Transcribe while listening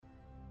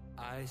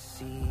I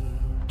see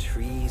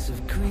trees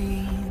of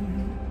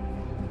green.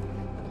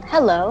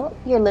 Hello,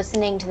 you're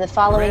listening to The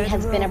Following Red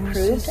Has Been Approved.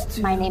 roses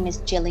My too. name is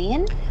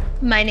Jillian,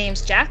 My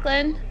name's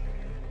Jacqueline.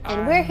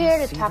 and we're here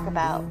to I see talk them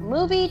about bloom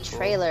movie for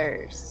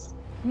trailers.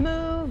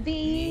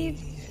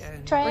 Movies.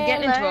 and We're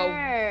getting into a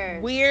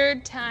Trailers.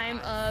 weird time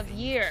of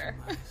year,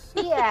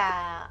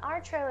 Yeah, our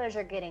trailers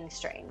are getting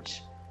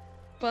strange,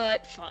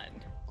 but fun.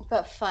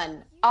 but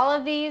fun. All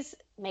of these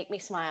make me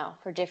smile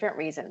for different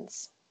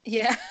reasons.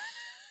 Yeah,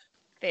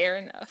 fair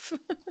enough.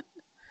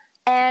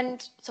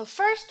 And so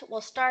first,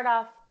 we'll start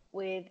off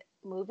with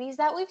movies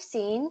that we've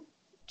seen.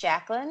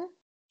 Jacqueline,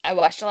 I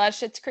watched a lot of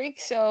Schitt's Creek,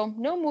 so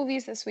no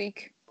movies this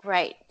week.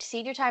 right,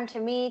 cede your time to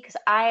me because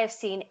I have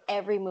seen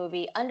every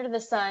movie under the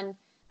sun.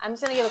 I'm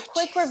just going to give a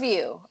quick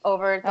review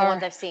over the All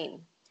ones right. I've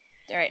seen.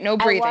 All right, no I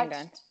breathing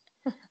watched-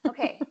 then.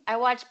 Okay, I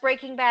watched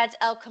Breaking Bad's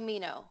El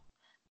Camino.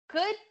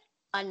 Good,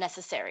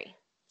 unnecessary.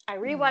 I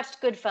rewatched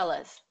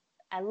Goodfellas.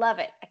 I love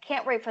it. I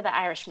can't wait for The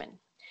Irishman.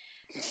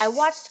 I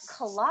watched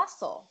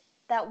Colossal,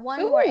 that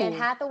one where Anne Ooh.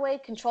 Hathaway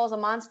controls a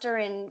monster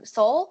in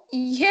Soul.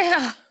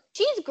 Yeah.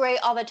 She's great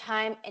all the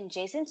time, and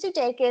Jason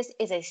Sudeikis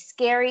is a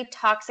scary,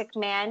 toxic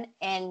man,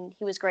 and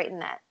he was great in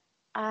that.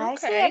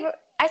 Okay.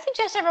 I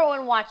suggest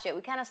everyone watch it.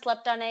 We kind of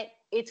slept on it.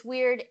 It's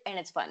weird, and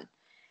it's fun.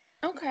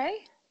 Okay.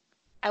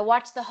 I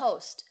watched The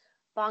Host.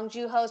 Bong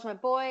Joon-ho's my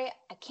boy.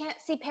 I can't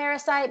see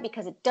Parasite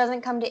because it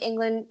doesn't come to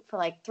England for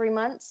like 3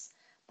 months.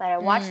 But I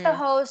watched The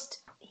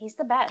Host. He's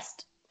the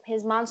best.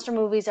 His monster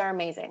movies are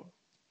amazing.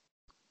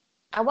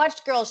 I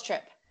watched Girls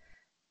Trip.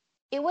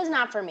 It was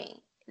not for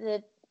me.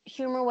 The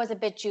humor was a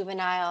bit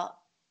juvenile.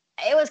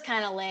 It was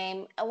kind of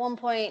lame. At one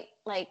point,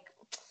 like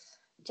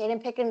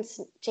Jada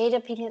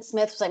Pinkett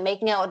Smith was like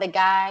making out with a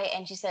guy,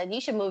 and she said, "You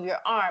should move your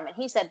arm," and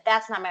he said,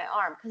 "That's not my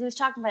arm," because he was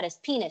talking about his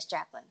penis,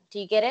 Jacqueline. Do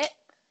you get it?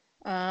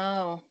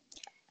 Oh.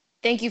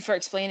 Thank you for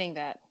explaining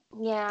that.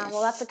 Yeah,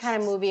 well, that's the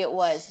kind of movie it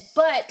was.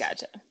 But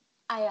Gotcha.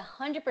 I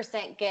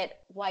 100%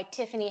 get why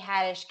Tiffany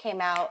Haddish came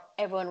out,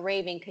 everyone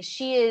raving, because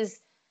she's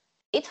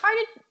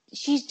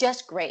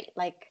just great.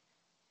 Like,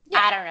 Yeah.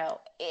 I don't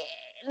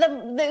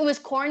know. It was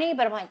corny,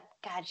 but I'm like,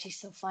 God, she's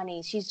so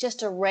funny. She's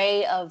just a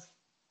ray of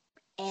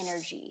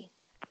energy.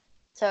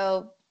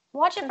 So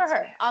watch it for That's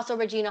her. fair. Also,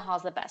 Regina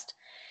Hall's the best.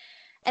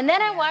 And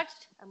then I Yeah.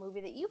 watched a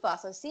movie that you've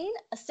also seen,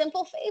 A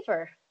Simple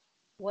Favor.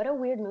 What a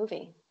weird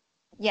movie.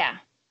 Yeah.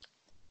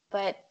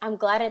 But I'm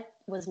glad it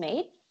was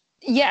made.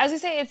 Yeah, as I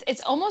say,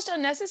 it's almost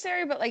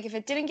unnecessary, but like if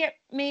it didn't get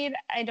made,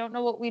 I don't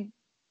know what we'd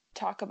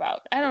talk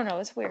about. I don't know.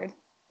 It's weird.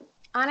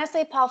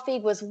 Honestly, Paul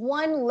Feig was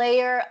one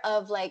layer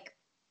of like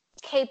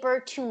caper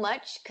too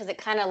much because it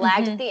kind of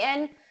lagged at the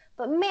end.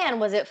 But man,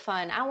 was it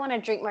fun. I want to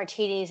drink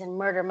martinis and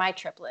murder my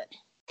triplet.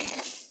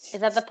 Is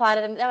that the plot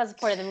of that was the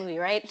point of the movie,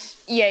 right?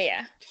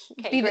 Yeah.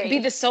 Okay, great. Be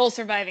the sole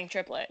surviving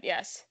triplet.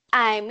 Yes.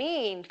 I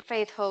mean,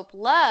 faith, hope,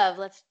 love.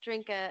 Let's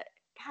drink a.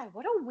 God,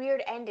 what a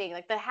weird ending.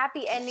 Like the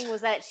happy ending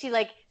was that she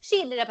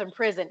ended up in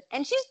prison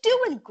and she's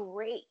doing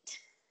great.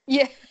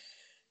 Yeah.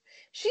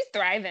 She's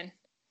thriving.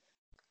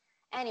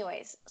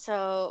 Anyways,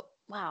 so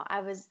wow,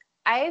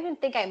 I even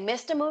think I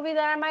missed a movie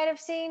that I might have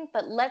seen,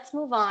 but let's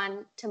move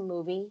on to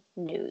movie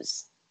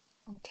news.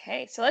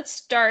 Okay, so let's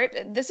start.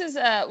 This is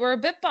we're a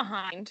bit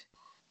behind,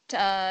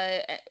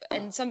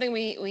 and something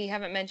we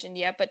haven't mentioned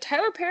yet. But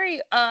Tyler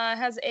Perry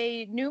has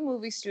a new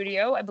movie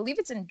studio. I believe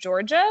it's in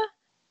Georgia,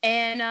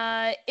 and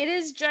it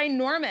is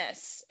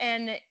ginormous.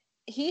 And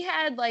he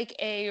had like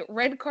a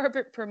red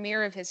carpet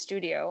premiere of his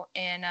studio,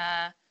 and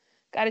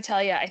gotta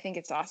tell you, I think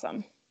it's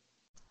awesome.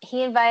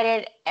 He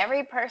invited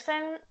every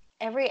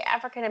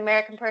African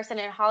American person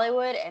in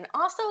Hollywood, and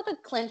also the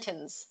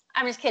Clintons.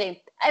 I'm just kidding.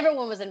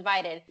 Everyone was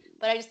invited,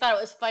 but I just thought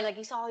it was fun. Like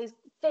you saw all these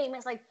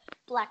famous like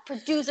black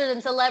producers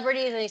and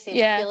celebrities, and you see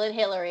Bill and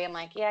Hillary. I'm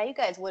like, yeah, you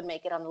guys would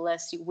make it on the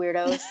list, you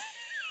weirdos.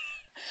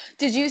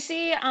 Did you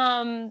see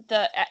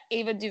the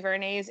Ava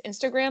DuVernay's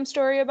Instagram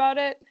story about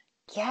it?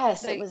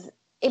 Yes,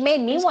 it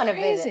made me want to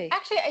visit. crazy.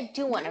 Actually, I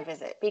do want to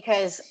visit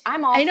because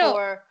I'm all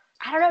for,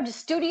 I don't know, just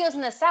studios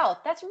in the South.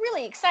 That's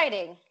really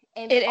exciting.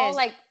 And it's all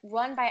like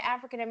run by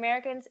African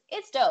Americans.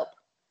 It's dope.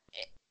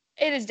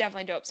 It is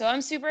definitely dope. So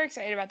I'm super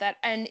excited about that.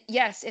 And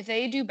yes, if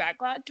they do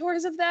backlot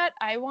tours of that,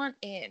 I want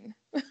in.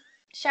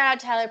 Shout out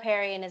Tyler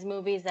Perry and his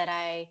movies that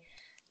I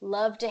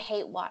love to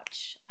hate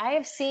watch. I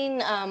have seen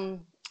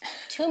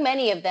too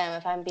many of them,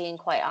 if I'm being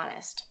quite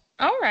honest.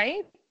 All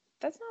right.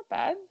 That's not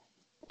bad.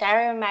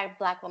 Diary of a Mad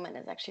Black Woman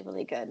is actually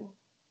really good.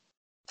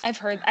 I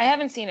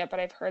haven't seen it,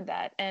 but I've heard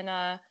that. And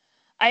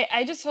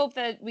I just hope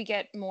that we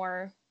get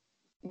more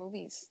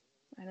movies.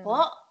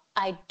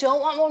 I don't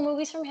want more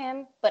movies from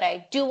him, but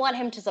I do want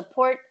him to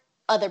support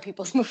other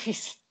people's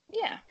movies.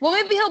 Yeah. Well,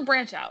 maybe he'll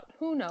branch out.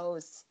 Who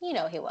knows? You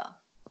know he will.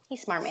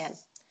 He's a smart man.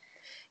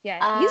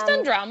 Yeah. He's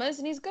done dramas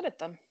and he's good at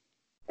them.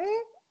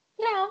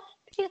 No,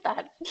 he's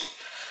not.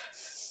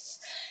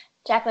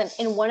 Jacqueline,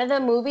 in one of the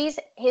movies,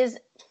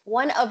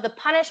 one of the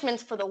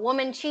punishments for the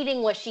woman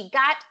cheating was she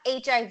got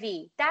HIV.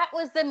 That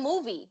was the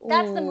movie.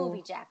 That's the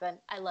movie, Jacqueline.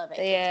 I love it.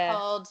 Yeah. It's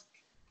called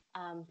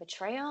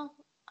Betrayal.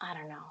 I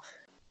don't know.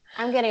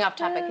 I'm getting off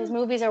topic. His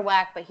movies are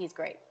whack, but he's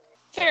great.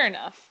 Fair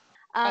enough.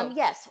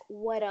 Yes.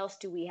 What else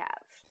do we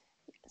have?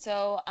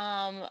 So,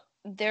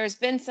 there's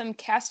been some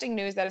casting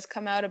news that has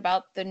come out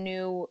about the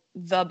new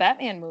The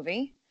Batman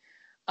movie.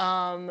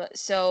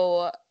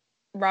 So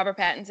Robert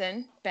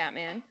Pattinson,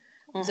 Batman,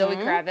 Zoe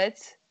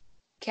Kravitz,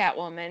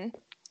 Catwoman,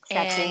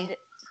 Sexy. and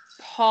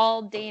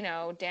Paul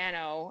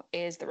Dano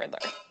is the Riddler.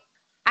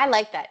 I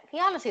like that. He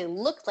honestly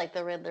looks like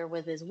the Riddler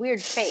with his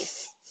weird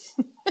face.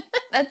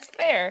 That's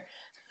fair.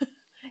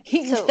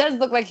 He does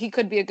look like he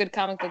could be a good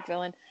comic book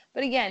villain.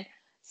 But again,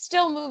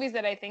 still movies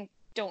that I think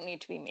don't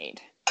need to be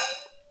made.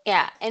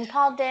 Yeah, and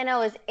Paul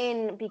Dano is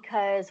in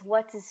because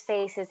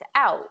What's-His-Face is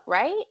out,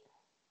 right?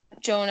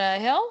 Jonah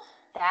Hill?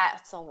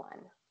 That's the one.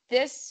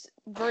 This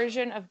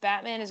version of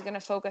Batman is going to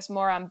focus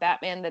more on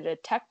Batman the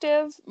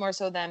detective, more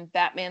so than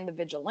Batman the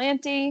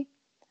vigilante.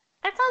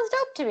 That sounds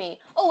dope to me.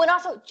 Oh, and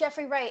also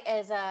Jeffrey Wright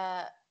as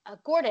a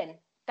Gordon.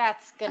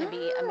 That's going to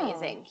be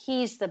amazing.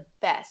 He's the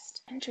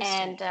best.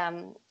 Interesting.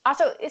 And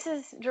also, this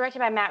is directed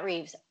by Matt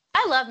Reeves.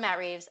 I love Matt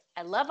Reeves.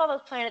 I love all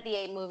those Planet of the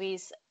Apes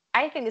movies.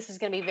 I think this is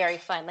going to be very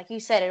fun. Like you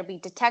said, it'll be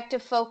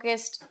detective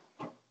focused.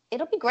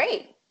 It'll be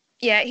great.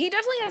 Yeah, he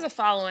definitely has a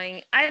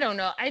following. I don't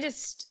know.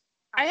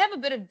 I have a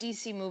bit of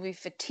DC movie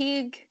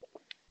fatigue.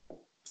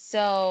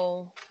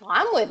 So Well,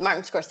 I'm with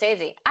Martin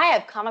Scorsese. I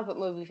have comic book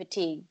movie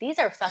fatigue. These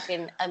are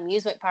fucking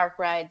amusement park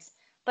rides.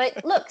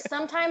 But look,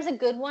 sometimes a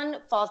good one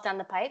falls down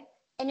the pipe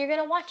and you're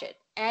going to watch it.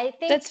 And I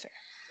think that's fair.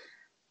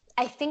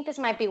 I think this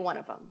might be one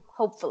of them,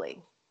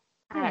 hopefully.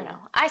 I don't know.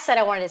 I said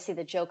I wanted to see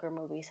the Joker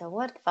movie, so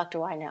what the fuck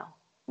do I know?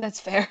 That's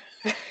fair.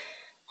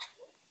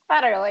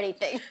 I don't know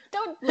anything.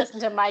 Don't listen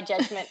to my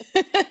judgment.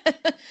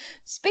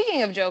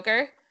 Speaking of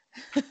Joker,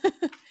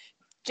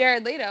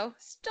 Jared Leto,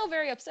 still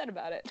very upset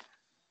about it.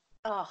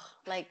 Oh,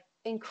 like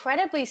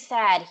incredibly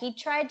sad. He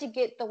tried to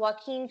get the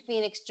Joaquin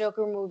Phoenix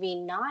Joker movie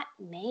not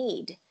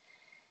made.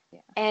 Yeah.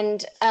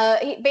 And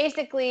he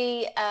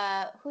basically,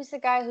 who's the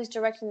guy who's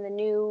directing the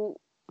new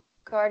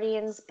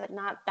Guardians, but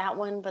not that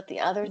one, but the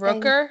other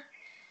Rooker?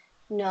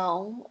 thing?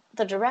 No,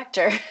 the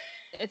director.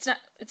 It's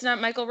not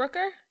Michael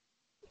Rooker?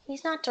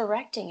 He's not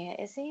directing it,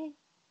 is he?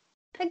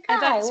 The guy. I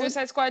thought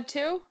Suicide Squad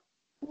 2?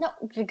 No,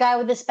 the guy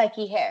with the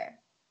spiky hair.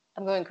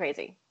 I'm going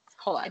crazy.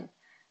 Hold on.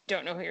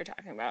 Don't know who you're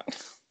talking about.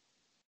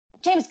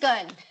 James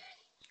Gunn.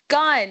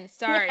 Gunn,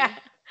 sorry. Yeah.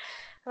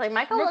 Like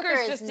Michael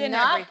Rooker is just in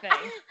not... everything.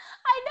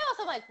 I know.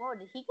 So I'm like, whoa,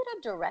 did he get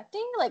a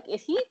directing? Like,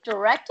 is he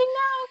directing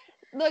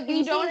now? Look,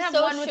 you don't have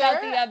one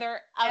without the other.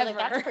 I was like,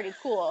 that's pretty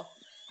cool.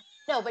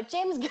 No, but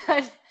James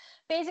Gunn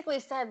basically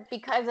said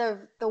because of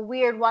the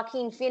weird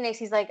Joaquin Phoenix,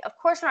 he's like, of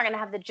course we're not going to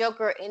have the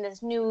Joker in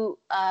this new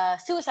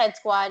Suicide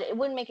Squad. It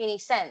wouldn't make any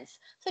sense.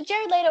 So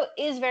Jared Leto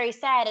is very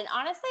sad. And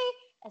honestly,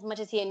 as much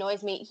as he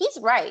annoys me, he's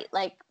right.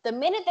 Like, the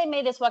minute they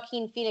made this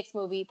Joaquin Phoenix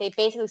movie, they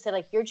basically said,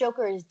 like, your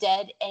Joker is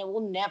dead and it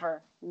will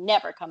never,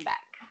 never come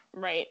back.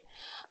 Right.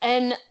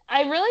 And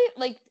I really,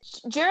 like,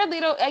 Jared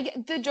Leto,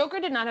 the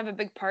Joker did not have a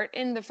big part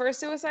in the first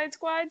Suicide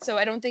Squad, so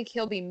I don't think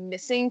he'll be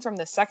missing from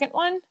the second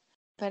one.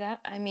 But,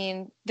 I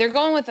mean, they're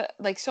going with,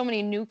 like, so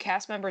many new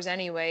cast members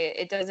anyway,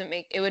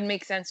 it would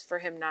make sense for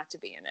him not to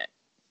be in it.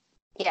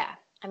 Yeah.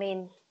 I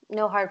mean,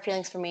 no hard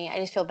feelings for me. I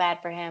just feel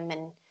bad for him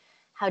and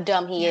how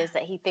dumb he is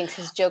that he thinks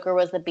his Joker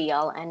was the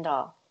be-all,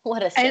 end-all.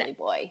 What a silly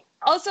boy.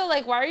 Also,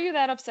 like, why are you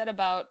that upset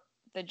about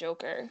the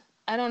Joker?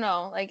 I don't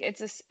know. Like,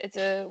 it's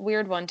a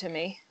weird one to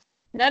me.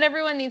 Not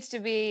everyone needs to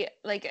be,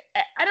 like,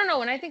 I don't know.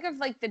 When I think of,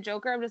 like, the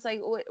Joker, I'm just like,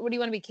 what do you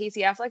want to be,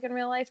 Casey Affleck in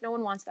real life? No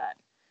one wants that.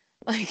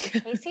 Like,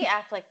 Casey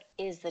Affleck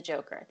is the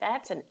Joker.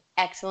 That's an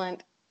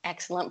excellent,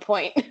 excellent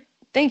point.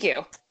 Thank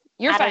you.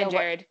 You're fine,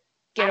 Jared.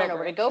 I don't know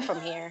where to go from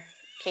here.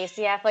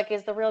 Casey Affleck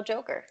is the real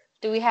Joker.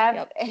 Do we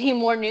have any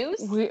more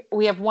news?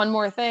 We have one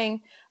more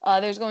thing.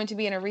 There's going to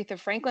be an Aretha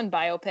Franklin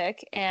biopic,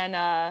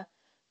 and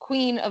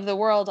Queen of the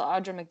World,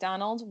 Audra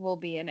McDonald, will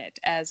be in it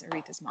as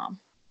Aretha's mom.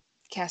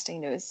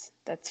 Casting news.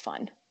 That's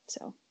fun.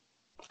 So,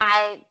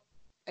 I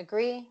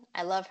agree.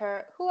 I love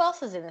her. Who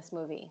else is in this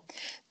movie?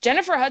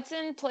 Jennifer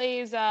Hudson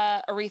plays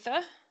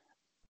Aretha.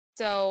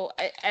 So,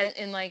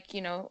 in, like,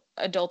 you know,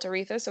 adult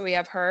Aretha. So we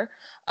have her.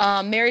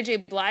 Mary J.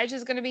 Blige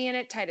is going to be in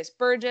it. Titus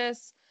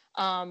Burgess.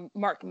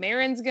 Mark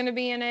Maron's going to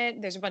be in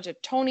it. There's a bunch of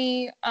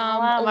Tony.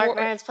 Wow, Mark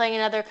Maron's playing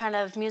another kind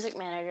of music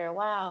manager.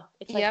 Wow.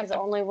 It's like his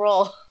only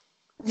role.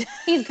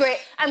 He's great.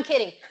 I'm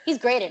kidding. He's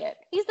great at it.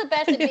 He's the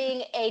best at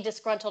being a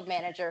disgruntled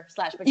manager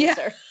 /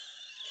 producer. Yeah.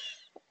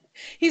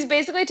 He's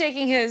basically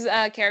taking his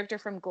character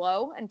from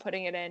Glow and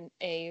putting it in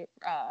in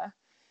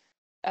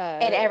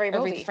every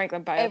movie. Aretha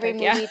Franklin biopic. Every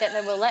movie that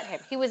they will let him.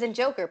 He was in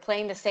Joker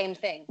playing the same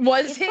thing.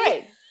 Was he?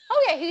 Great.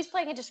 Oh yeah, he was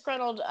playing a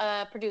disgruntled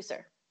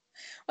producer.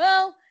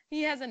 Well,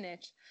 he has a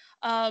niche.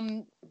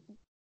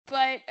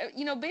 But,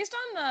 you know, based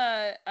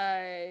on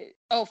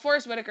the,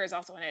 Forrest Whitaker is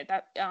also in it.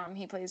 That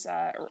he plays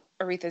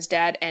Aretha's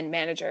dad and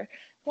manager.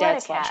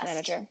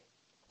 Dad/manager.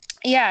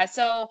 Yeah,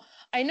 so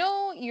I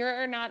know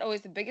you're not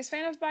always the biggest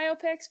fan of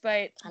biopics,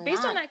 but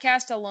based on that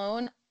cast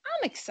alone,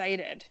 I'm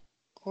excited.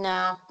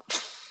 No.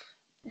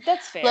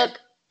 That's fair. Look,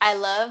 I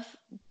love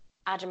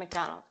Audra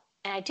McDonald.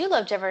 And I do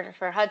love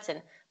Jennifer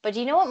Hudson. But do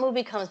you know what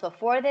movie comes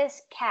before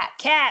this? Cats.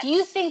 Cats. Do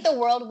you think the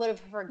world would have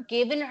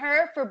forgiven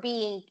her for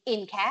being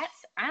in Cats?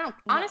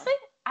 Honestly,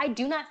 I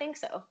do not think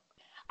so.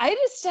 I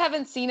just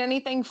haven't seen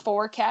anything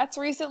for Cats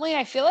recently.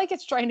 I feel like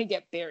it's trying to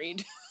get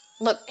buried.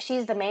 Look,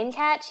 she's the main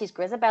cat. She's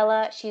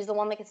Grisabella. She's the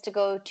one that gets to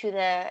go to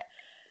the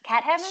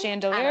cat heaven.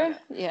 Chandelier?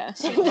 Yeah.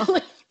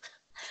 Chandelier.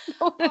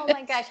 Oh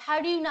my gosh.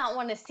 How do you not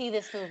want to see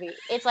this movie?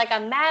 It's like a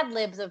Mad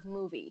Libs of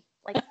movie.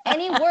 Like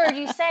any word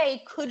you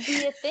say could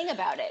be a thing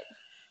about it.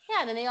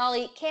 Yeah, then they all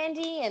eat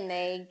candy and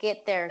they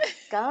get their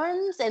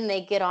guns and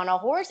they get on a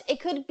horse. It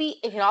could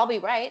all be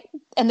right.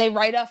 And they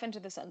ride off into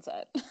the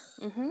sunset.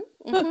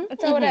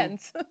 That's how it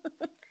ends.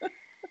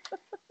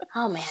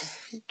 Oh man,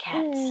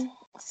 Cats.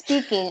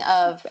 Speaking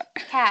of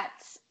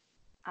cats,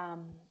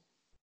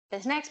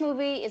 this next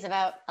movie is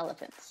about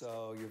elephants.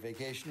 So you're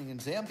vacationing in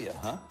Zambia,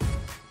 huh?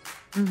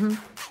 Mm-hmm.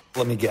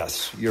 Let me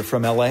guess. You're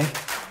from LA?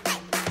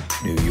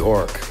 New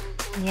York.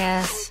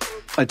 Yes.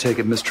 I take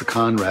it Mr.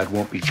 Conrad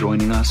won't be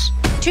joining us?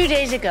 2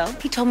 days ago,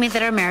 he told me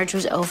that our marriage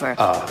was over.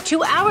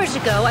 2 hours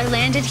ago, I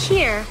landed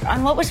here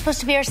on what was supposed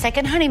to be our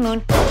second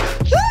honeymoon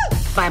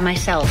by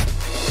myself.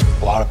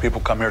 A lot of people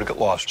come here to get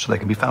lost so they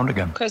can be found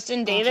again.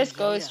 Kristen Davis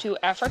goes to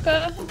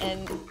Africa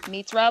and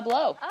meets Rob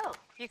Lowe. Oh,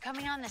 you're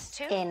coming on this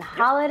too? In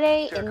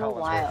Holiday in the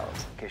Wild.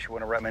 In case you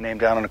want to write my name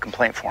down on a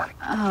complaint form.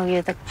 Oh,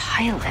 you're the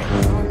pilot.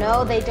 Oh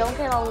no, they don't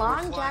get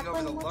along,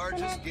 Jacqueline. The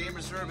largest game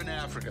reserve in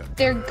Africa.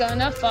 They're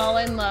gonna fall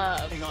in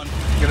love. Hang on,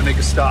 you gotta make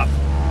a stop.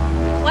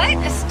 What?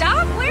 A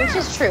stop? Where? Which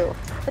is true.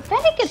 But then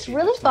it gets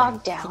really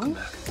bogged down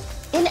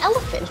in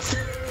elephants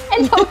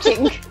and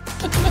poaching.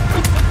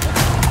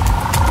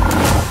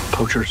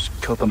 Poachers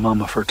kill the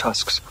mama for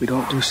tusks. We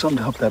don't do something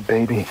to help that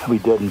baby, he'll be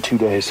dead in 2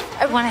 days.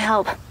 I want to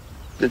help.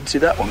 Didn't see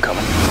that one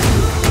coming.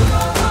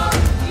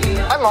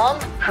 Hi, Mom.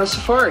 How's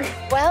Safari?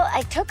 Well,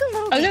 I took a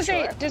little I was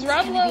detour. gonna say, does It's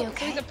Rob gonna Lowe, be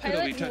okay. he's a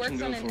pilot who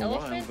works on an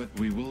elephant but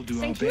we will do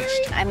our sanctuary?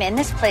 best. I'm in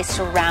this place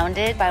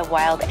surrounded by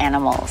wild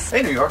animals.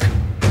 Hey, New York.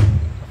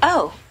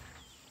 Oh,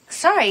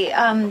 sorry.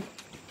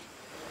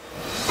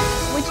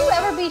 Would you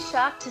ever be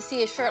shocked to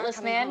see a shirtless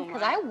man?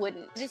 Because I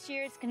wouldn't. This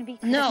year it's going to be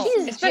No.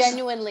 She's Especially-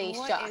 genuinely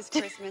shocked.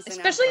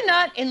 Especially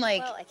not in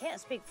like Well, I can't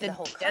speak for the the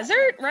whole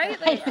desert, right?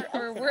 Like, continent.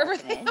 or wherever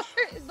they are.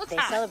 It looks They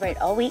hot. celebrate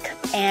all week,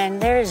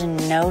 and there is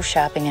no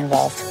shopping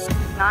involved.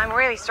 Now I'm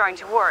really starting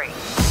to worry.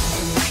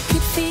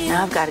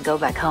 Now I've got to go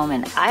back home,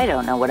 and I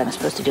don't know what I'm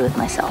supposed to do with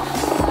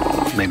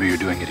myself. Maybe you're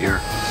doing it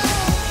here.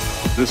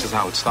 This is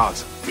how it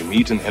starts. You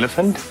meet an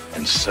elephant,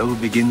 and so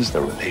begins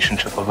the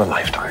relationship of a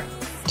lifetime.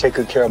 Take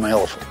good care of my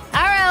elephant.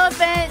 Our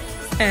elephant!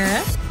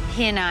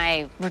 He and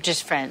I were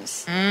just friends.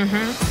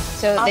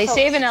 So they Also-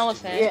 same an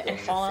elephant and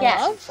fall in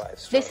Yes.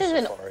 love. This is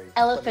an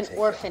elephant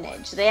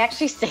orphanage. They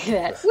actually say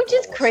that, which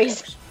is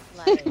crazy.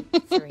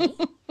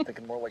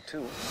 Thinking more like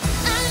 2.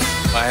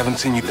 I haven't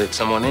seen you let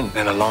someone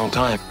in a long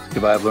time.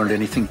 If I've learned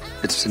anything,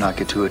 it's to not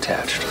get too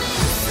attached.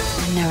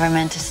 I never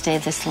meant to stay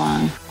this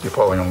long. You're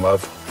falling in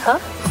love. Huh?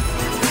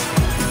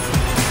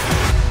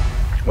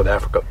 With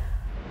Africa.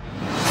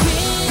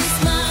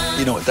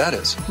 You know what that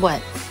is?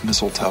 What?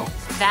 Mistletoe.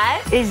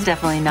 That is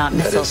definitely not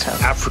That is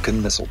mistletoe.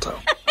 African mistletoe.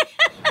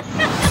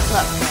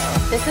 Look,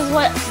 this is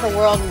what the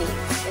world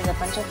needs, is a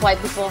bunch of white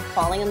people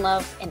falling in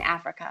love in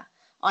Africa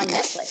on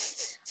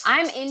Netflix.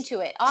 I'm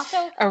into it.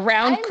 Also,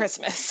 Around I'm-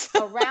 Christmas.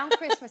 around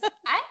Christmas,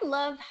 I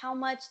love how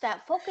much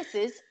that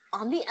focuses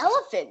on the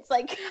elephants.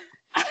 Like,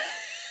 they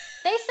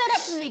set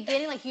up from the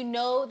beginning, like, you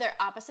know, their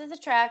opposites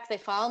attract, they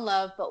fall in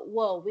love, but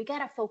whoa, we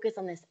gotta focus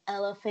on this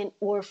elephant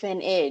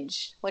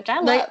orphanage, which I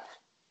love. Like,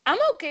 I'm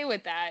okay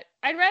with that.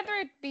 I'd rather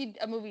it be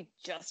a movie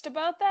just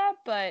about that,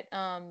 but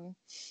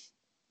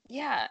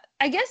yeah.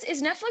 I guess,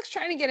 is Netflix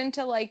trying to get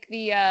into like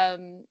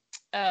the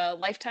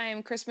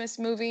Lifetime Christmas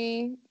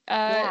movie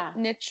Yeah.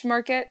 niche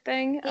market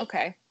thing?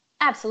 Okay.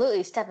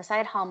 Absolutely. Step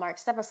aside Hallmark,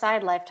 step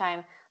aside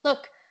Lifetime.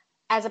 Look,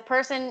 as a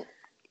person,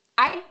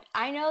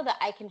 I know that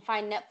I can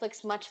find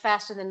Netflix much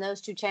faster than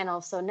those two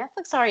channels, so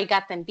Netflix already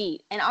got them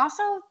beat. And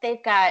also,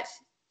 they've got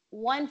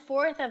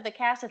 1/4 of the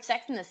cast of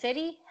Sex and the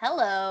City.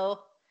 Hello.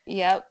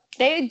 Yep.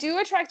 They do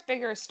attract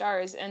bigger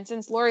stars, and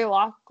since Lori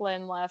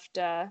Loughlin left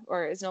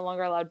or is no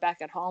longer allowed back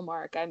at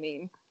Hallmark, I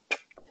mean,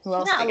 who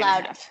else? Not are they gonna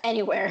allowed have?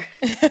 anywhere.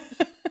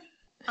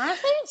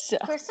 Honestly, So-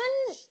 Kristen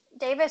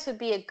Davis would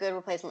be a good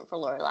replacement for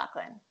Lori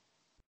Loughlin.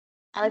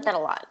 I like that a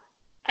lot.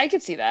 I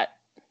could see that.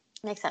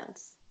 Makes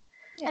sense.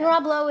 Yeah. And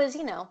Rob Lowe is,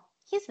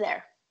 he's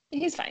there.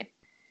 He's fine.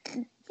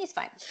 He's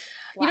fine.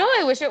 You know what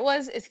I wish it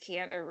was? Is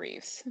Keanu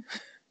Reeves.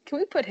 Can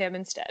we put him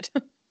instead?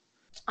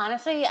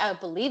 Honestly, I would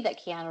believe that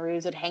Keanu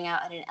Reeves would hang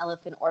out at an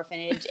elephant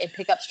orphanage and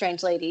pick up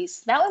strange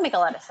ladies. That would make a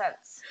lot of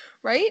sense.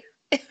 Right?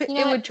 You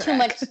know it what? would Too track.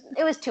 much.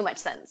 It was too much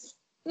sense.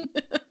 You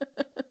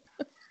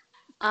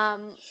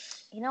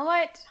know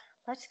what?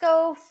 Let's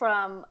go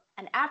from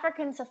an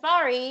African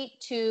safari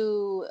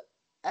to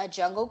a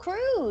jungle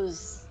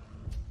cruise.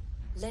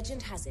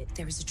 Legend has it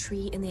there is a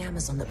tree in the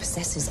Amazon that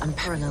possesses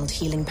unparalleled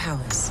healing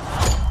powers.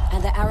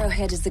 And the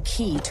arrowhead is the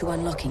key to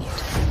unlocking it.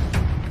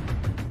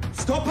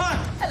 Stop her!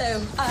 Hello.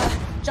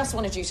 Just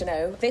wanted you to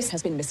know, this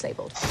has been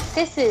mislabeled.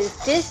 This is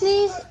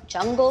Disney's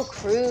Jungle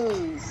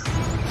Cruise.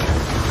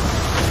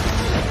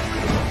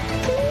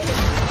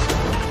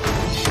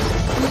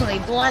 Emily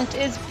Blunt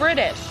is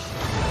British.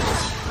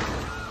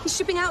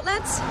 Shipping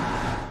outlets?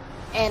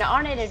 And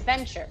on an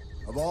adventure.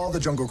 Of all the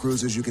jungle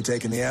cruises you could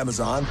take in the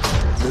Amazon,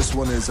 this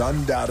one is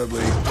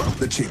undoubtedly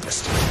the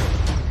cheapest.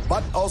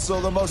 But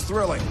also the most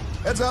thrilling.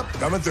 Heads up,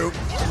 coming through.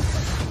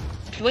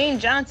 Dwayne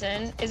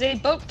Johnson is a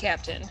boat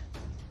captain.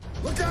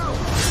 Look out!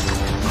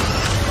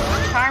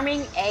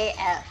 Charming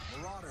AF.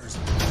 Marauders.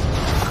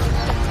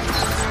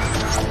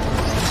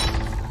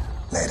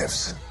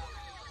 Natives.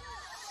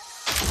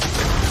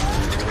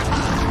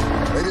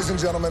 Ladies and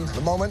gentlemen,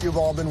 the moment you've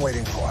all been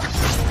waiting for.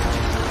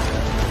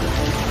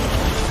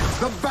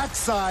 The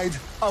backside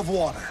of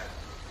water.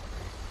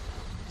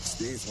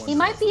 He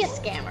might be a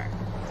scammer.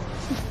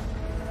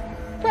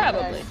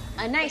 Probably.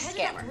 A nice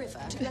scammer.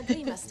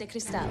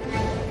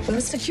 We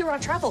must secure our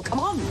travel, come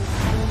on.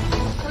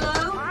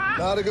 Hello?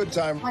 Not a good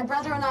time. My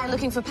brother and I are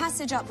looking for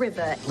passage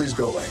upriver. Please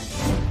go away.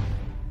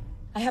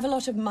 I have a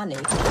lot of money.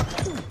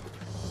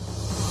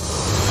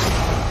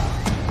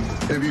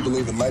 If you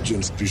believe in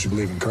legends, you should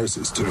believe in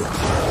curses, too.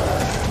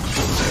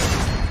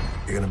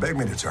 You're gonna beg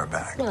me to turn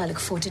back. Well, I look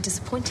forward to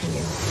disappointing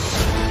you.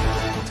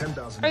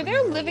 10,000. Are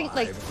there living,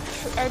 like,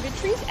 are the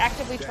trees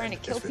actively trying to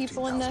kill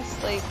people in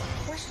this? Like,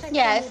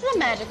 Yeah, it's the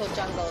magical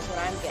jungle is what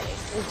I'm getting.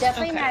 There's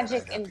definitely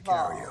magic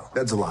involved.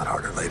 That's a lot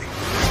harder, lady.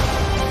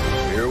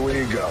 Here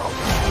we go.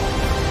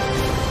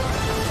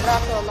 But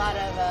also a lot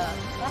of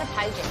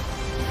hijinks.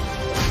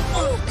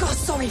 Oh, God,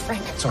 sorry,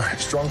 Frank. Sorry,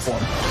 strong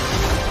form.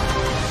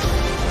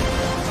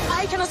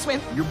 I cannot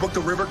swim. You booked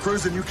a river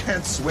cruise and you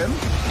can't swim?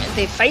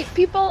 they fight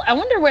people? I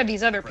wonder where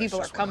these other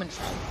people are coming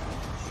from.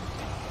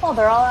 Well,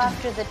 they're all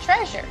after the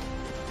treasure.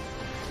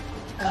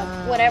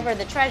 Whatever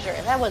the treasure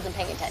is. I wasn't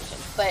paying attention.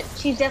 But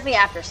she's definitely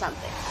after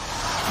something.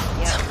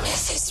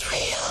 This is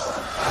real.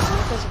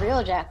 This is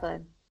real,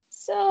 Jacqueline.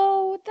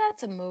 So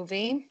that's a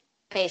movie.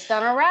 Based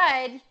on a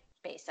ride.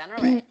 Based on a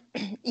ride.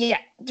 Yeah.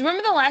 Do you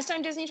remember the last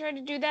time Disney tried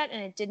to do that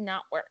and it did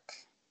not work?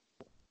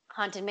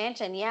 Haunted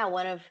Mansion, yeah,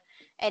 one of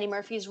Eddie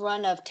Murphy's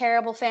run of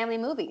terrible family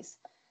movies.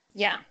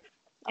 Yeah.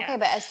 Okay,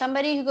 but as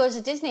somebody who goes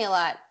to Disney a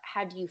lot,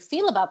 how do you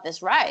feel about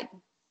this ride?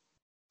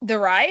 The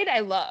ride,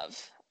 I love.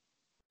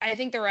 I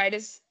think the ride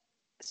is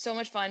so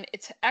much fun.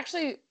 It's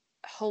actually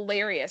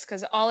hilarious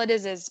because all it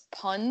is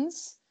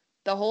puns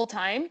the whole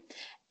time.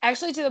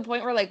 Actually, to the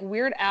point where, like,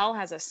 Weird Al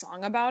has a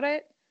song about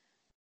it.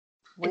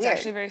 Weird. It's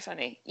actually very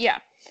funny. Yeah.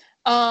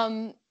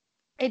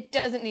 It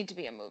doesn't need to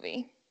be a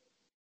movie.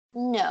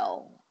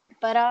 No.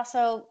 But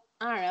also,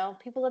 I don't know,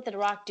 people let The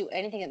Rock do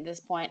anything at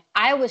this point.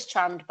 I was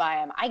charmed by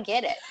him. I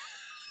get it.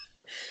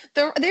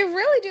 They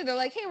really do. They're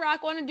like, hey,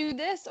 Rock, want to do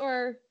this?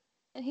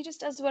 And he just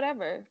does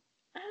whatever.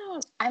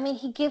 I mean,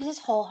 he gives his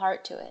whole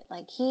heart to it.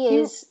 Like,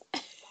 he's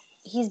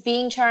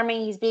being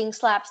charming. He's being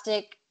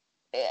slapstick.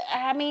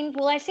 I mean,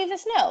 will I say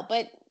this? No.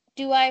 But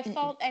do I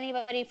fault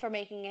anybody for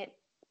making it?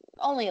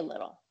 Only a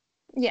little.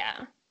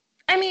 Yeah.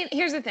 I mean,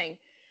 here's the thing.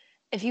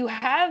 If you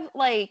have,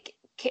 like,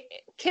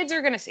 kids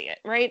are going to see it,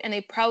 right? And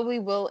they probably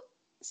will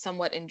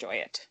somewhat enjoy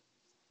it.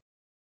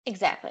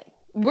 Exactly.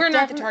 We're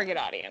not the target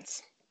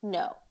audience.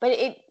 No. But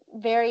it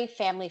very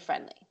family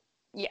friendly.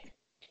 Yeah.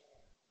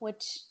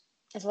 Which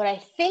is what I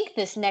think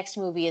this next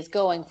movie is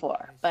going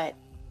for. But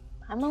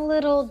I'm a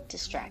little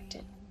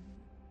distracted.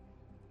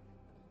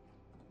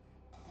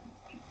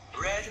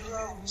 Red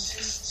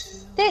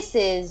roses too. This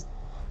is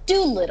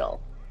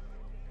Dolittle.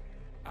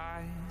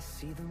 I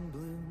see them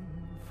bloom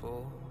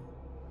for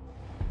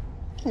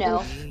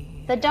No,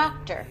 the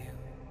Doctor.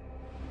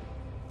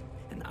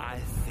 and I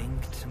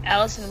think to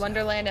Alice in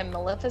Wonderland and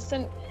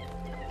Maleficent,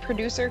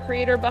 producer,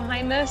 creator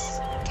behind this.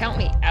 Count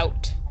me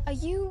out. Are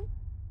you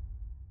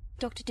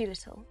Dr.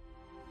 Dolittle?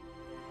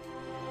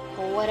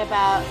 Well, what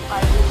about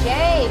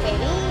RDJ,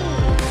 baby?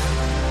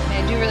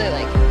 I do really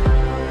like it.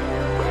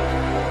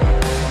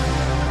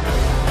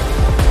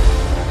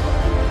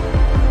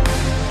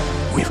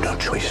 We have no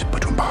choice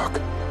but to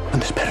embark on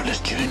this perilous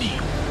journey.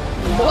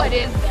 What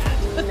is that?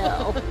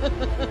 No.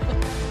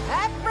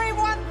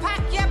 Everyone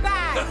pack your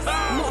bags!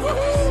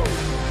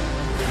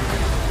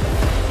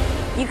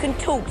 You can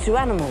talk to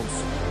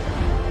animals.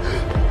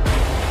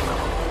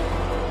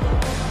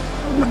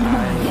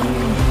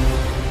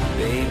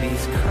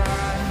 babies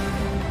cry.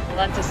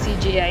 Lots of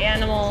CGI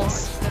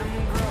animals.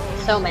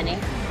 So many.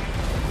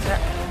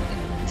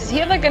 Does he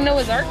have like a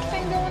Noah's Ark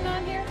thing going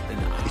on here?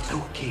 It's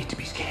okay to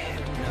be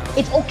scared.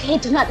 It's okay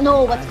to not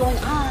know what's going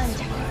on.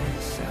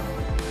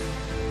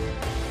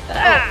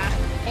 Ah!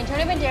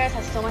 Antonio Banderas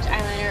has so much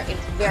eyeliner,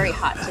 it's very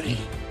hot to me.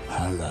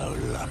 Hello,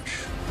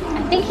 lunch.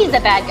 I think he's the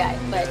bad guy,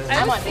 but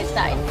I'm on his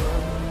side.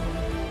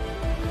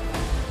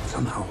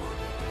 Somehow,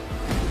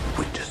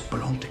 we just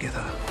belong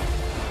together.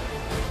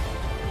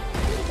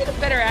 He did a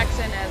better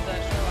accent as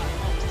Sherlock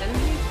Holmes, didn't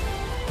he?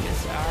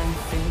 Yes, I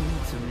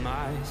think to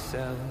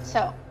myself.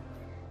 So,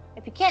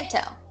 if you can't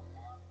tell,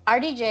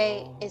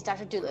 RDJ is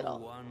Dr.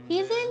 Dolittle.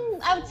 He's in,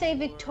 I would say,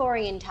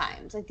 Victorian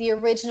times, like the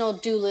original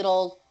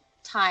Dolittle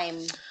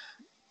time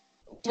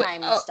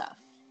time stuff.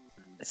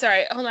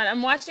 Sorry, hold on.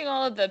 I'm watching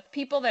all of the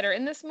people that are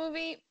in this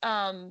movie.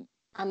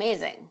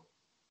 Amazing.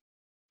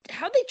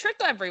 How'd they trick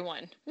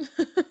everyone?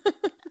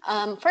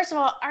 First of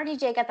all,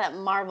 RDJ got that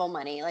Marvel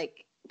money.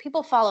 Like,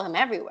 people follow him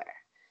everywhere.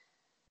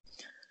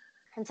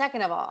 And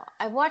second of all,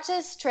 I've watched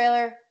this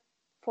trailer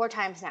 4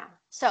 times now.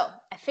 So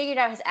I figured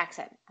out his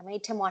accent. I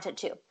made Tim watch it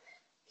too.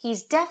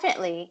 He's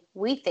definitely,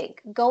 we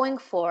think, going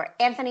for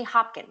Anthony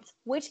Hopkins,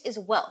 which is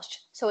Welsh.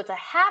 So it's a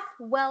half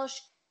Welsh,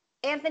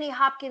 Anthony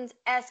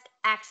Hopkins-esque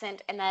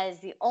accent, and that is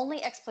the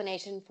only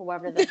explanation for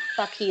whatever the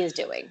fuck he is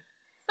doing.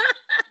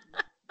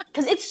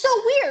 Because it's so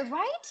weird,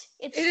 right?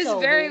 It is so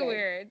very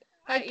weird.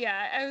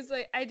 I was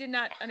like, I did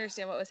not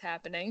understand what was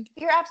happening.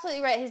 You're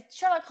absolutely right. His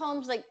Sherlock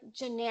Holmes, like,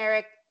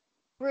 generic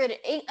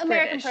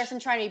American person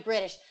trying to be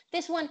British.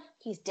 This one,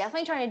 he's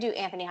definitely trying to do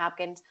Anthony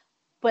Hopkins,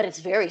 but it's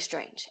very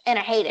strange, and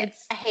I hate it.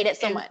 I hate it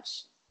so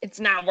much. It's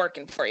not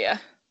working for you.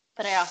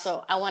 But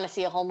I want to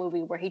see a whole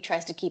movie where he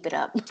tries to keep it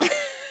up.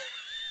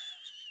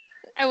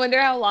 I wonder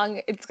how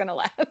long it's gonna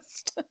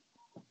last.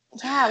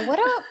 Yeah,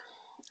 I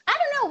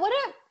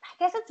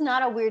guess it's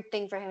not a weird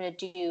thing for him to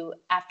do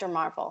after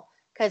Marvel,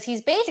 because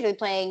he's basically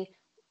playing,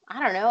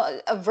 I don't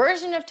know, a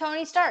version of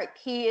Tony Stark.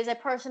 He is a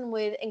person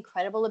with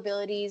incredible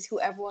abilities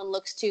who everyone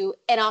looks to,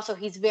 and also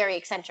he's very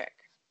eccentric.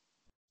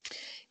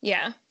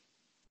 Yeah.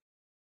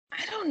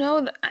 I don't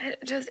know.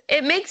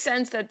 It makes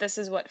sense that this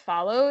is what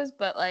follows,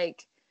 but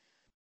like,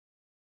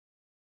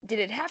 did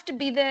it have to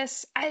be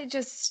this? It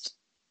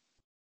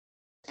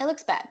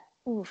looks bad.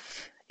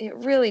 Oof. It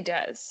really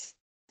does.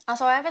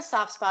 Also, I have a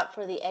soft spot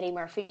for the Eddie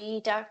Murphy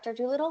Dr.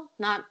 Dolittle,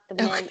 not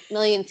the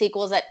million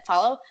sequels that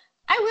follow.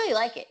 I really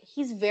like it.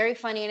 He's very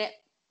funny in it.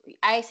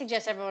 I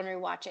suggest everyone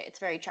rewatch it. It's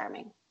very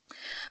charming.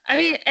 I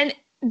mean, and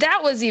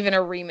that was even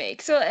a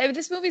remake. So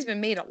this movie's been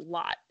made a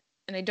lot,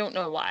 and I don't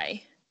know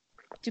why.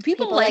 Do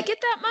people like it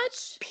that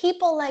much?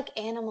 People like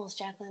animals,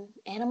 Jacqueline.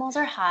 Animals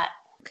are hot.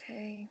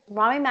 Okay.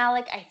 Rami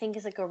Malek, I think,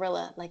 is a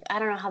gorilla. Like, I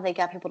don't know how they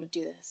got people to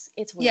do this.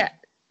 It's weird. Yeah.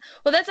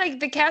 Well, that's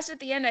like the cast at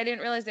the end. I didn't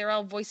realize they were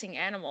all voicing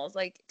animals,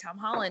 like Tom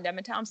Holland,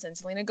 Emma Thompson,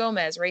 Selena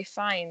Gomez, Ralph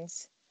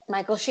Fiennes.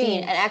 Michael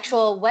Sheen, an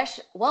actual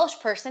Welsh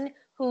person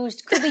who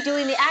could be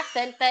doing the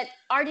accent that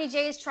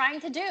RDJ is trying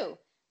to do.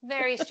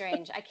 Very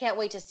strange. I can't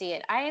wait to see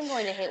it. I am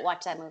going to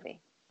watch that movie.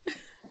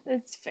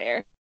 That's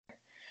fair.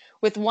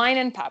 With wine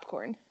and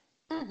popcorn.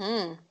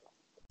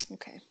 Mm-hmm.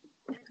 Okay.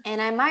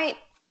 And I might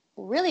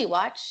really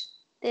watch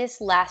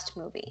this last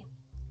movie.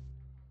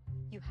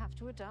 You have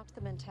to adopt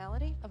the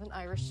mentality of an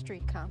Irish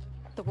street cop.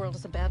 The world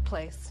is a bad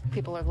place.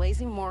 People are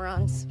lazy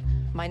morons.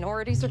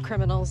 Minorities are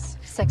criminals.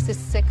 Sex is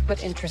sick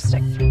but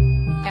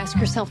interesting. Ask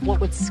yourself what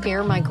would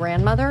scare my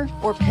grandmother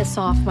or piss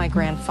off my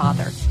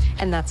grandfather.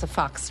 And that's a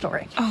Fox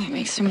story. Oh, it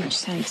makes so much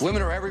sense.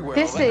 Women are everywhere.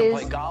 This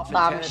is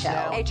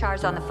Bombshell.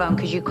 HR's on the phone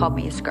because you called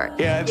me a skirt.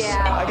 Yeah,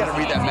 I gotta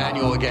read that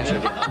manual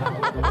again.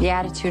 The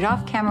attitude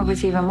off camera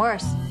was even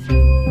worse.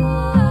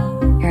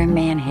 You're a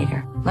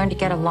man-hater. Learn to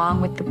get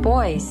along with the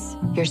boys.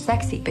 You're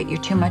sexy, but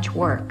you're too much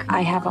work.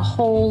 I have a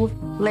whole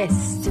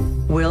list.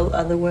 Will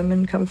other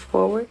women come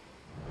forward?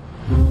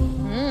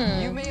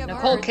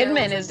 Nicole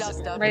Kidman is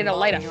ready to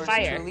light a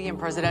fire. And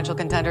presidential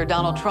contender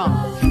Donald Trump.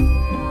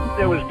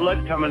 There was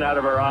blood coming out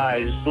of her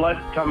eyes, blood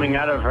coming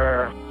out of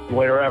her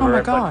wherever. Oh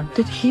my God,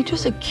 did he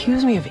just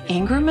accuse me of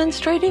anger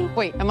menstruating?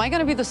 Wait, am I going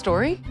to be the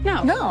story?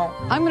 No.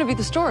 I'm going to be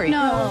the story.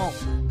 No.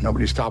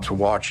 Nobody stops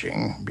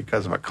watching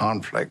because of a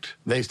conflict.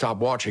 They stop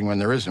watching when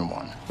there isn't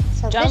one.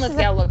 So John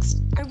Lithgow looks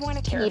I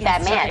want to He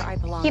Batman.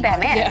 He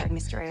Batman. Yeah.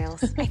 Mr.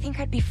 Ailes. I think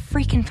I'd be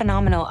freaking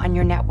phenomenal on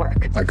your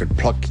network. I could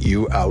pluck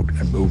you out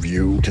and move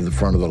you to the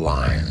front of the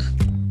line.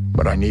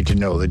 But I need to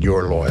know that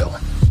you're loyal.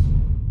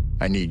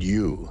 I need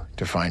you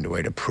to find a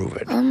way to prove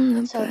it.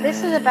 So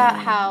this is about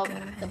how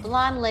the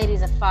blonde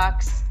ladies of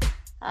Fox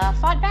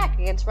fought back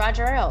against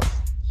Roger Ailes.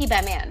 He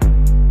Batman.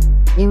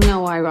 You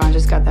know why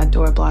Roger's got that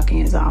door blocking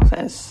his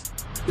office.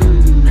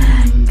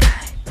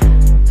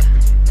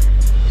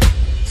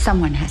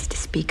 Someone has to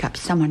speak up.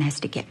 Someone has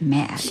to get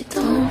mad.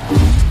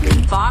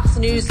 Fox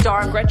News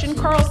star Gretchen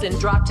Carlson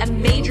dropped a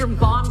major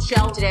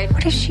bombshell today.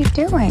 What is she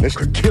doing? This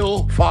could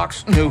kill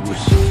Fox News.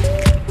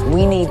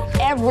 We need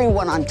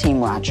everyone on Team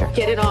Roger.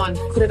 Get it on.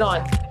 Put it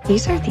on.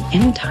 These are the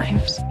end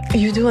times.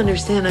 You do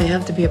understand I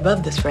have to be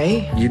above this,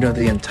 right? You know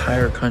the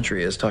entire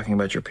country is talking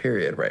about your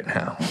period right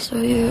now. So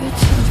you're a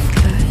tough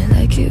guy,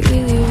 like you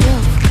really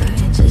rough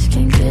guy. Just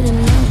can't get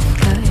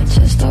enough guy,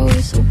 just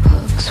always so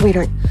puffed.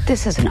 Sweetheart,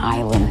 this is an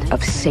island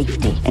of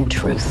safety and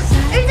truth.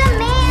 There's a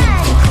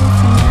man!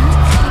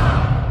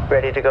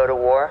 Ready to go to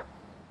war?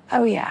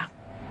 Oh, yeah.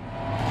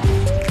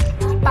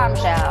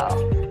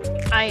 Bombshell.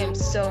 I am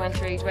so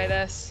intrigued by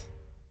this.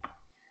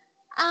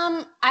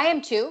 I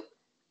am too.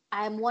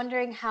 I'm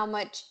wondering how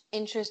much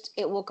interest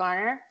it will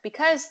garner,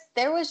 because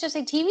there was just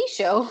a TV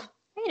show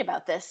made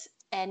about this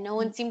and no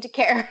one seemed to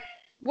care.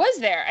 Was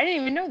there? I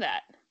didn't even know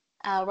that.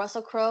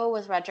 Russell Crowe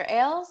was Roger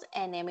Ailes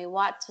and Naomi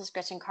Watts was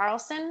Gretchen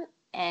Carlson.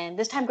 And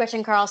this time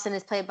Gretchen Carlson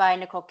is played by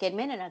Nicole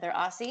Kidman, another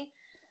Aussie.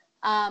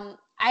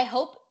 I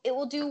hope it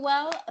will do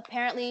well.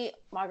 Apparently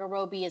Margot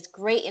Robbie is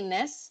great in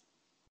this.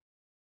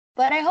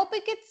 But I hope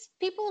it gets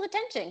people's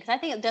attention because I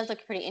think it does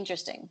look pretty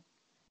interesting.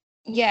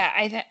 Yeah,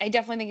 I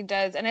definitely think it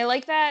does. And I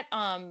like that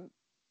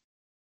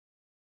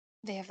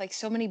they have like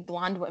so many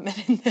blonde women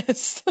in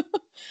this.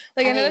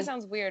 Like I know that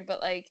sounds weird,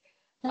 but like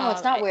no,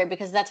 it's not weird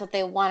because that's what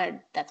they wanted.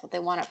 That's what they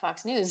want at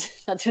Fox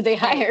News. That's who they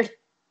hired.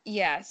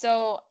 Yeah.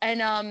 So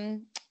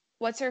and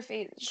what's her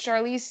face?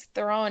 Charlize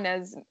Theron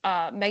as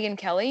Megyn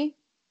Kelly.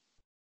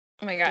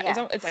 Oh my god,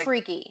 yeah, it's like,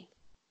 freaky.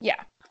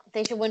 Yeah.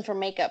 They should win for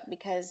makeup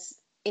because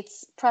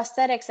it's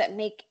prosthetics that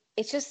make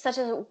it's just such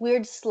a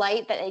weird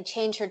slight that they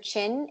change her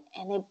chin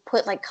and they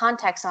put like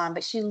contacts on,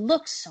 but she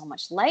looks so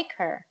much like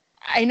her.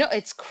 I know,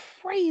 it's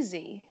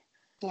crazy.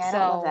 Yeah, I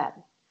don't love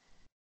that.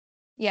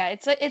 Yeah,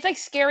 it's like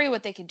scary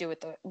what they could do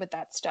with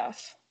that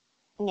stuff.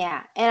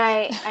 Yeah,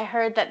 and I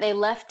heard that they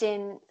left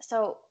in.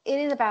 So it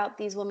is about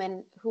these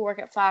women who work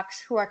at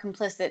Fox who are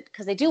complicit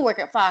because they do work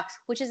at Fox,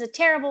 which is a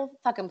terrible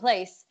fucking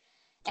place.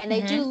 And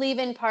they do leave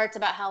in parts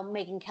about how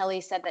Megyn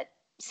Kelly said that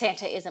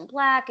Santa isn't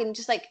black, and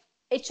just like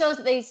it shows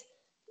that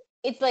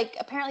it's like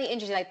apparently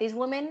interesting. Like these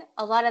women,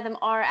 a lot of them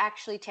are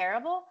actually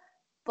terrible,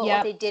 but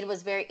what they did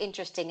was very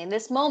interesting. In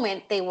this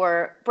moment, they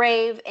were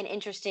brave and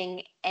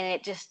interesting, and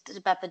it just is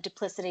about the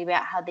duplicity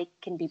about how they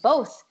can be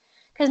both.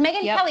 Because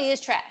Megyn Kelly is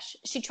trash.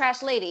 She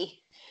trash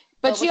lady.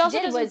 But she also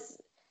was.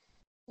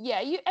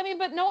 Yeah,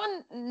 but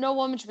no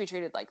woman should be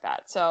treated like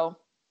that. So.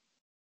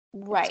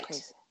 Right.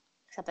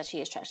 Except that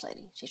she is trash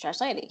lady. She's trash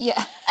lady.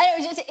 Yeah.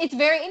 It's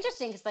very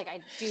interesting because, like,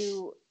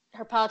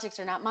 her politics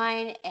are not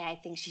mine, and I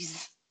think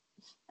she's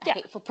a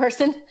hateful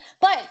person.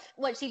 But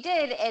what she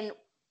did, and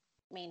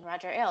I mean,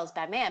 Roger Ailes,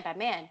 bad man,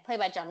 played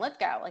by John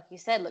Lithgow, like you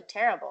said, looked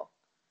terrible.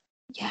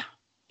 Yeah.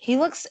 He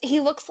looks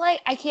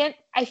like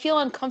I feel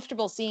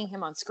uncomfortable seeing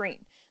him on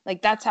screen.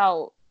 Like, that's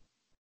how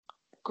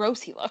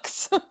gross he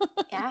looks.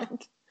 Yeah.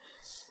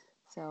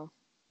 So.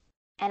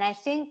 And I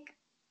think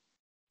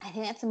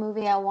that's a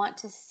movie I want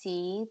to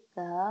see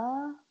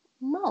the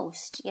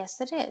most. Yes,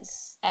 it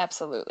is.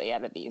 Absolutely,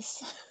 out of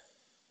these.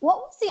 What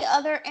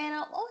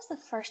was the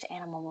first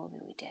animal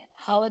movie we did?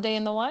 Holiday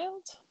in the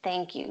Wild.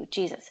 Thank you,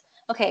 Jesus.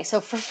 Okay,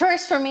 so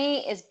first for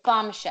me is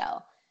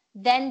Bombshell,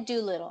 then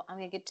Dolittle. I'm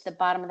going to get to the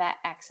bottom of that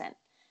accent.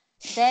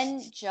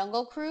 Then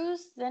Jungle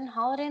Cruise, then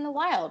Holiday in the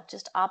Wild.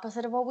 Just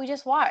opposite of what we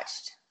just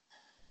watched.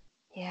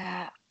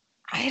 Yeah,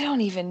 I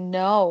don't even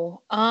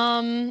know.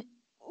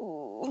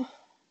 Ooh.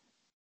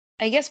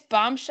 I guess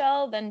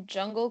Bombshell, then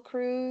Jungle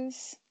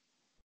Cruise,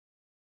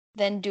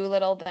 then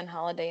Dolittle, then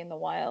Holiday in the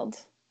Wild.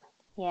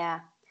 Yeah.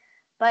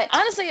 But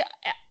honestly,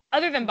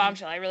 other than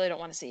Bombshell, I really don't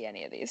want to see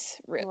any of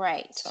these. Really.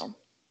 Right. So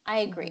I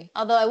agree.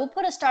 Although I will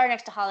put a star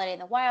next to Holiday in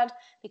the Wild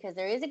because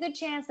there is a good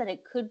chance that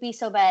it could be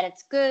so bad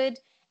it's good.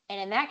 And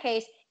in that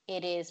case,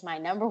 it is my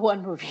number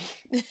one movie.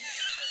 And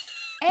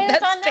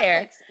it's on Netflix.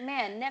 Fair.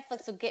 Man,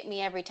 Netflix will get me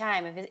every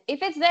time. If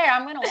it's there,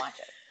 I'm going to watch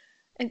it.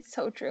 It's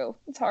so true.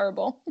 It's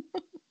horrible.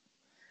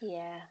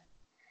 Yeah.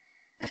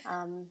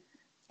 And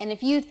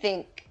if you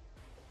think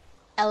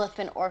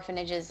elephant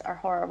orphanages are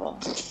horrible,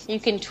 you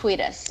can tweet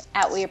us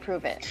at We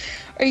Approve It.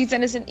 Or you can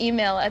send us an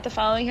email at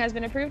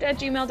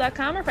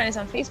thefollowinghasbeenapproved@gmail.com or find us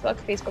on Facebook,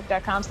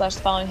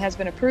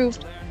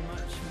 facebook.com/thefollowinghasbeenapproved.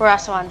 We're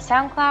also on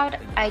SoundCloud,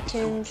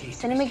 iTunes,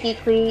 Cinema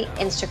Geekly,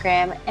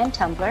 Instagram, and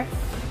Tumblr.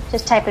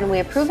 Just type in We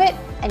Approve It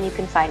and you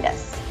can find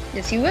us.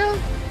 Yes, you will.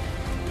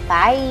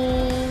 Bye.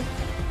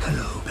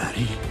 Hello,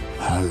 Patty.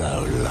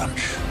 Hello,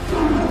 lunch.